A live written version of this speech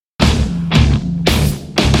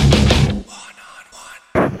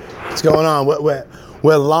What's going on?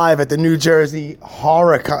 We're live at the New Jersey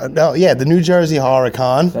HorrorCon. No, yeah, the New Jersey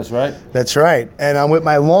HorrorCon. That's right. That's right. And I'm with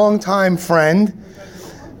my longtime friend,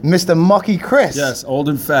 Mr. Mucky Chris. Yes, old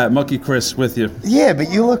and fat, Mucky Chris with you. Yeah, but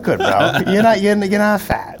you look good, bro. You're not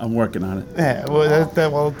fat. I'm working on it. Yeah,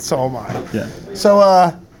 well, so am I. Yeah. So,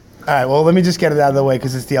 all right, well, let me just get it out of the way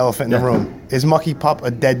because it's the elephant in the room. Is Mucky Pup a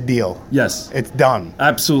dead deal? Yes. It's done.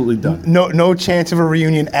 Absolutely done. No chance of a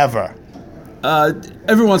reunion ever.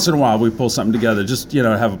 Every once in a while we pull something together, just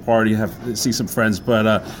have a party, see some friends,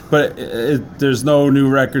 but there's no new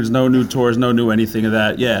records, no new tours, no new anything of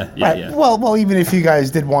that. Yeah. Well, even if you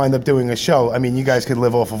guys did wind up doing a show, I mean, you guys could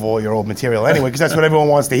live off of all your old material anyway, because that's what everyone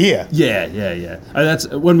wants to hear. Yeah. That's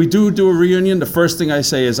when we do a reunion. The first thing I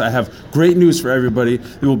say is, I have great news for everybody.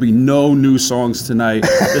 There will be no new songs tonight.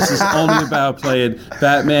 This is only about playing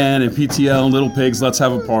Batman and PTL and Little Pigs. Let's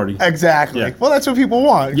have a party. Exactly. Yeah. Well, that's what people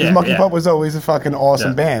want. Because Mucky Pup was always a fucking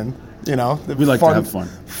awesome band. We like to have fun.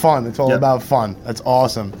 Fun. It's all about fun. That's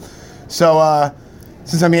awesome. So,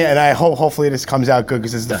 since I'm here, and I hopefully this comes out good,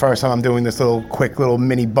 because this is the first time I'm doing this quick little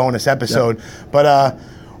mini bonus episode. But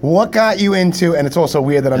what got you into, and it's also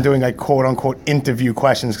weird that I'm doing like quote unquote interview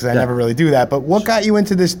questions, because I never really do that. But what got you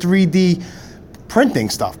into this 3D printing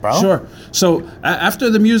stuff, bro? Sure. So after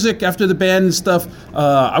the music, after the band and stuff,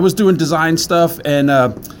 I was doing design stuff, and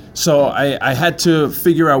so I had to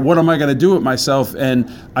figure out, what am I going to do with myself?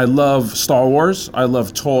 And I love Star Wars. I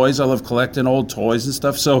love toys. I love collecting old toys and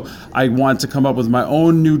stuff. So I wanted to come up with my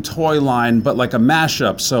own new toy line, but like a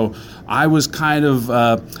mashup. So I was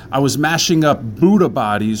I was mashing up Buddha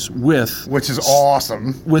bodies which is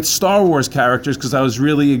awesome, with Star Wars characters, because I was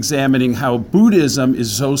really examining how Buddhism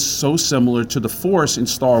is so similar to the Force in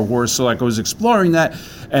Star Wars. So like I was exploring that,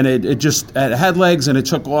 and it had legs and it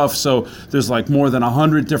took off. So there's like more than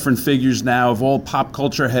 100 different figures now of all pop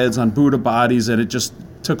culture heads on Buddha bodies, and it just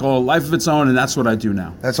took a life of its own, and that's what I do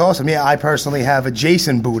now. That's awesome. Yeah, I personally have a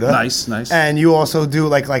Jason Buddha. Nice. And you also do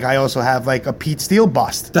like I also have like a Pete Steele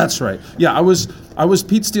bust. That's right. Yeah, I was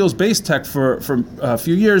Pete Steele's bass tech for a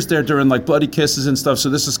few years there during like Bloody Kisses and stuff.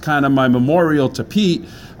 So this is kind of my memorial to Pete.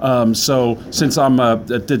 So since I'm a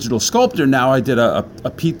digital sculptor now, I did a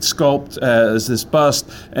Pete sculpt as this bust,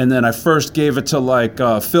 and then I first gave it to like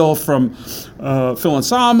Phil from Phil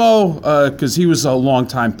Ansamo, because he was a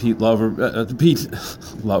longtime Pete lover. Pete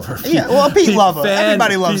lover. Yeah, well, Pete lover. Fan,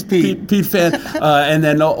 everybody loves Pete. Pete fan. And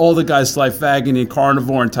then all the guys like Vagony and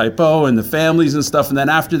Carnivore and Typo and the families and stuff. And then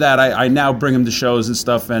after that, I now bring them to shows and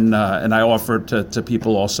stuff, and I offer it to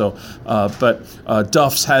people also. But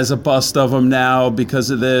Duff's has a bust of him now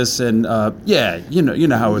because of this, and you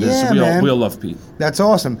know how it is. We all love Pete. That's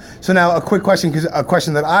awesome. So now a quick question, because a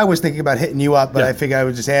question that I was thinking about hitting you up, but I figured I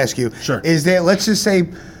would just ask you. Sure. Is there? Let's just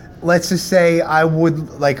say I would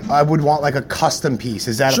want like a custom piece.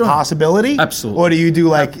 Is that a possibility? Absolutely. Or do you do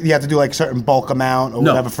you have to do like certain bulk amount or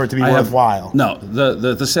whatever for it to be worthwhile? No.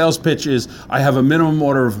 The sales pitch is, I have a minimum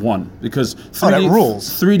order of one, because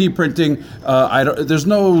 3D printing, there's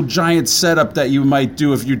no giant setup that you might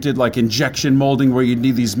do if you did like injection molding, where you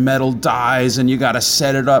need these metal dies and you got to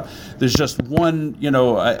set it up. There's just one,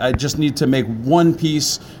 I just need to make one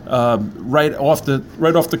piece right off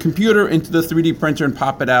the computer into the 3D printer and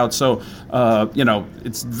pop it out. So,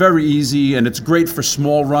 it's very easy, and it's great for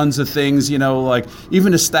small runs of things, like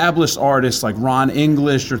even established artists like Ron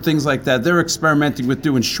English or things like that. They're experimenting with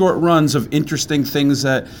doing short runs of interesting things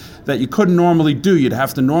that you couldn't normally do. You'd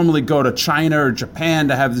have to normally go to China or Japan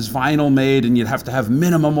to have this vinyl made, and you'd have to have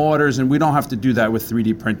minimum orders, and we don't have to do that with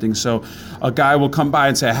 3D printing. So a guy will come by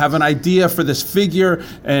and say, I have an idea for this figure,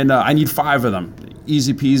 and I need 5 of them.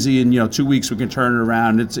 Easy peasy, and 2 weeks we can turn it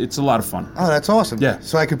around. It's a lot of fun. Oh, that's awesome. Yeah.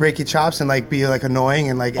 So I could break your chops and be annoying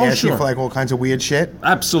and ask you for all kinds of weird shit.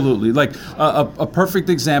 Absolutely. Like a perfect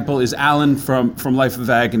example is Alan from Life of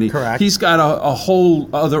Agony. Correct. He's got a whole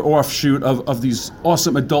other offshoot of these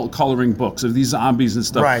awesome adult coloring books of these zombies and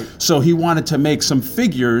stuff. Right. So he wanted to make some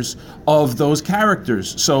figures of those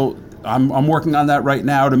characters. So I'm working on that right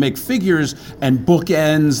now, to make figures and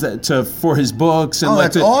bookends for his books. And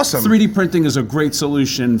that's awesome. 3D printing is a great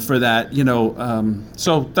solution for that,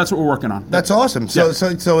 so that's what we're working on. That's awesome. So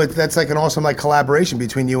that's like an awesome collaboration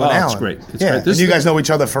between you and Alan. It's great. It's great. And you guys know each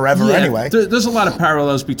other forever anyway. There's a lot of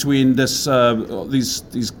parallels between these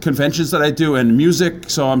conventions that I do and music.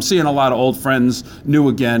 So I'm seeing a lot of old friends new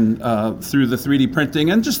again through the 3D printing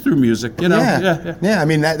and just through music. Yeah. I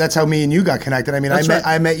mean that's how me and you got connected. I mean,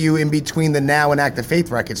 I met you in between the Now and Act of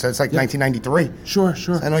Faith records, so it's like 1993. Sure.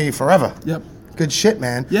 So I know you forever. Yep. good shit,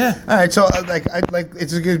 man. Yeah. All right, so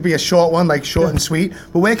it's going to be a short one, like short and sweet.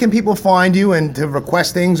 But where can people find you and to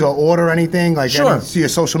request things or order anything? Like your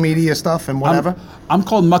social media stuff and whatever? I'm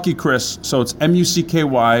called Mucky Chris, so it's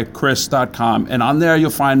MUCKY Chris.com. And on there you'll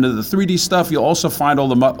find the 3D stuff. You'll also find all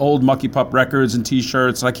the old Mucky Pup records and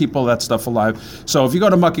T-shirts. I keep all that stuff alive. So if you go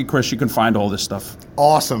to Mucky Chris, you can find all this stuff.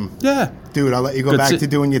 Awesome. Yeah. Dude, I'll let you go back to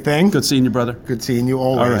doing your thing. Good seeing you, brother. Good seeing you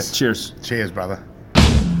always. All right, cheers. Cheers, brother.